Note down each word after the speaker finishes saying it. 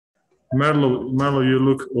Marlo, you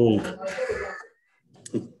look old.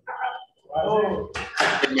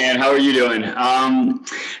 Hey man, how are you doing?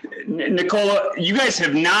 Nikola, you guys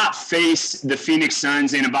have not faced the Phoenix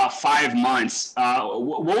Suns in about 5 months.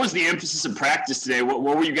 What was the emphasis of practice today? What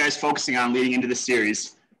were you guys focusing on leading into the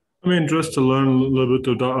series? I mean, just to learn a little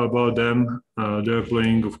bit about them. They're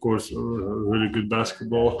playing, of course, really good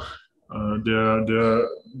basketball. They have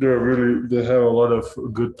a lot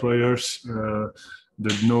of good players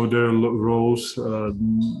that know their roles.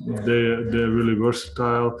 They're really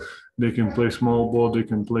versatile. They can play small ball. They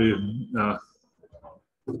can play, I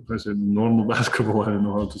said normal basketball. I don't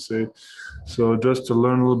know how to say. So just to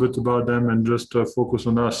learn a little bit about them and just focus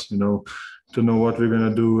on us, to know what we're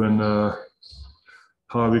gonna do and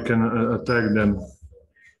how we can attack them.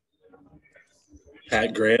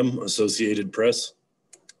 Pat Graham, Associated Press.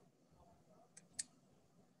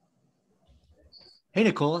 Hey,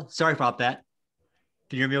 Nikola. Sorry about that.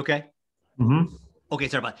 Can you hear me okay? Mm-hmm. Okay,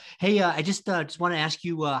 sorry about that. Hey, I just want to ask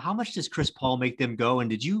you, how much does Chris Paul make them go? And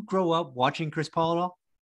did you grow up watching Chris Paul at all?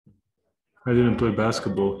 I didn't play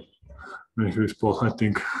basketball when Chris Paul, I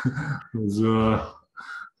think, was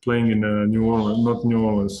playing in New Orleans. Not New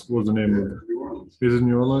Orleans. What's the name of it? Is it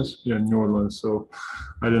New Orleans? Yeah, New Orleans. So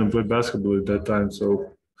I didn't play basketball at that time.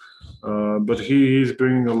 So, but he's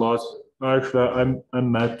bringing a lot. Actually, I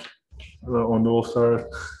met on the All-Star.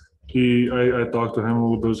 I talked to him a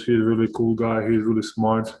little bit. He's a really cool guy. He's really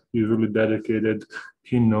smart. He's really dedicated.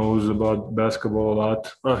 He knows about basketball a lot.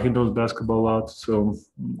 He knows basketball a lot. So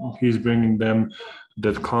he's bringing them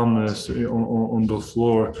that calmness on the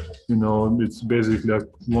floor. It's basically like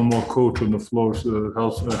one more coach on the floor, so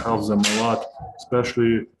helps them a lot.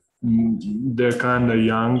 Especially they're kind of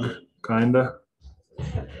young, when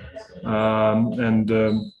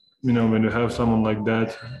you have someone like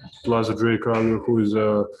that, plus Dre Crowder, who is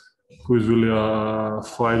really a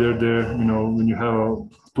fighter there. When you have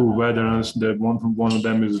two veterans, that one of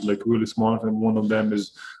them is like really smart and one of them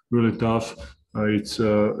is really tough. It's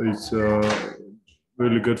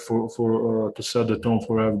really good for to set the tone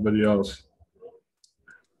for everybody else.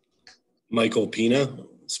 Michael Pina,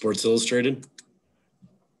 Sports Illustrated.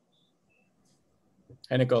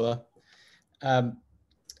 Hey, Nikola.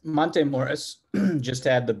 Monte Morris just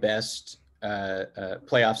had the best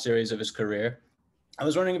playoff series of his career. I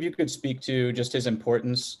was wondering if you could speak to just his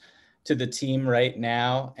importance to the team right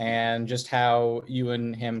now and just how you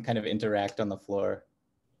and him kind of interact on the floor.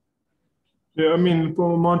 Yeah, I mean,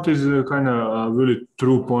 Monte is a kind of a really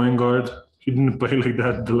true point guard. He didn't play like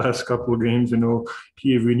that the last couple of games. We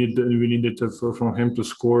needed from him to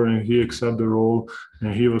score, and he accepted the role,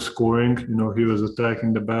 and he was scoring. He was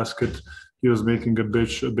attacking the basket. He was making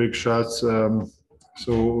big shots.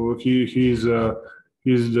 So he's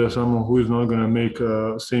someone who is not going to make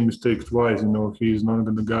same mistake twice. He's not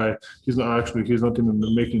going to guy. He's not even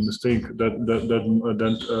making mistake that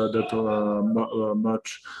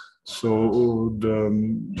much. So the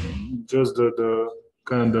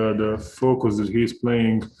kind of the focus that he's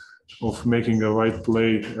playing of making a right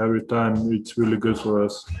play every time, it's really good for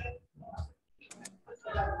us.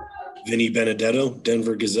 Vinny Benedetto,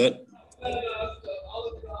 Denver Gazette.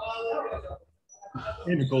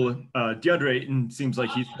 Hey, Nikola. DeAndre Ayton seems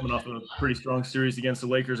like he's coming off a pretty strong series against the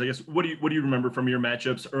Lakers. I guess, what do you remember from your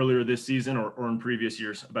matchups earlier this season or in previous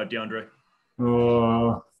years about DeAndre?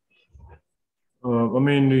 I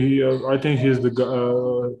mean, I think he's the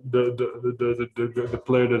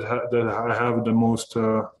player that I have the most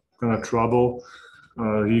kind of trouble.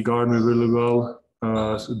 He guarded me really well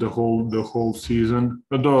the whole season.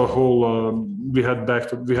 We had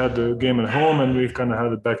the game at home and we kind of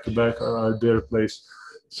had it back to back at their place.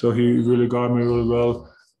 So he really guarded me really well.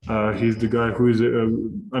 He's the guy who is.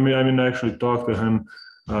 I actually talked to him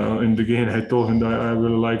in the game. I told him that I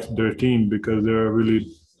really liked their team because they're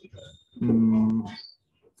really.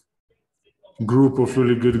 Group of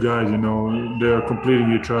really good guys, they are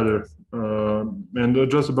completing each other. And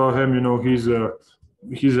just about him, he's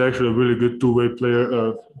actually a really good two-way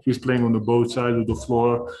player. He's playing on the both sides of the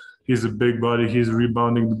floor. He's a big body. He's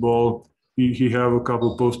rebounding the ball. He have a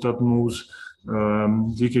couple post-up moves.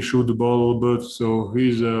 He can shoot the ball a little bit. So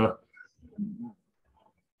he's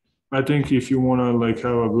I think if you want to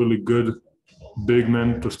have a really good big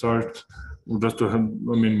man to start,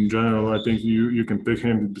 in general, I think you can pick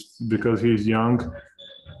him because he's young.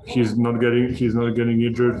 He's not getting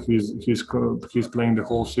injured. He's playing the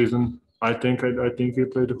whole season. I think he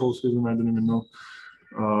played the whole season. I don't even know,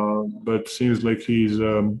 but seems like he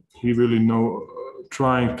really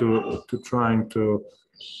trying to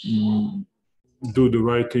do the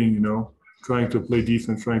right thing. Trying to play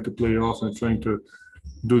defense, trying to play offense, trying to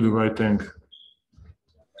do the right thing.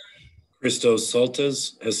 Christos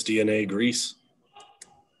Saltes, SDNA Greece.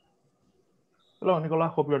 Hello, Nikola.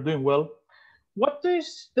 Hope you are doing well. What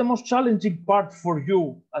is the most challenging part for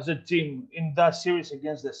you as a team in that series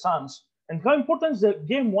against the Suns? And how important is the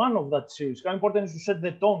game one of that series? How important is to set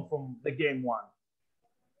the tone from the game one?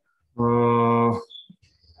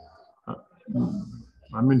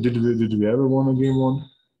 I mean, did we ever won a game one?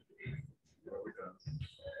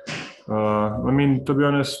 I mean, to be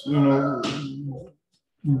honest,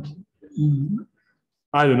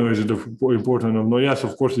 I don't know. Is it important or no? Yes,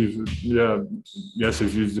 of course. If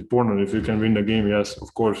it's important. If you can win the game, yes,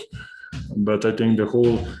 of course. But I think the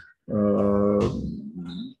whole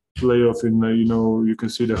playoff, you can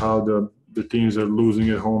see how the teams are losing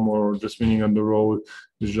at home or just winning on the road.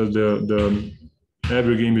 It's just the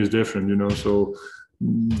every game is different, So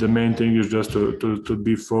the main thing is just to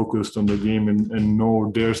be focused on the game and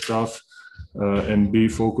know their stuff and be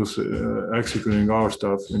focused executing our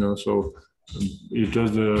stuff, So it's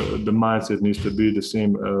just the mindset needs to be the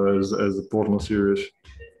same as the Portland series.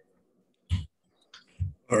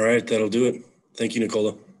 All right, that'll do it. Thank you,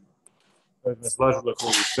 Nikola. It's my pleasure.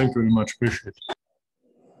 Thank you very much. Appreciate it.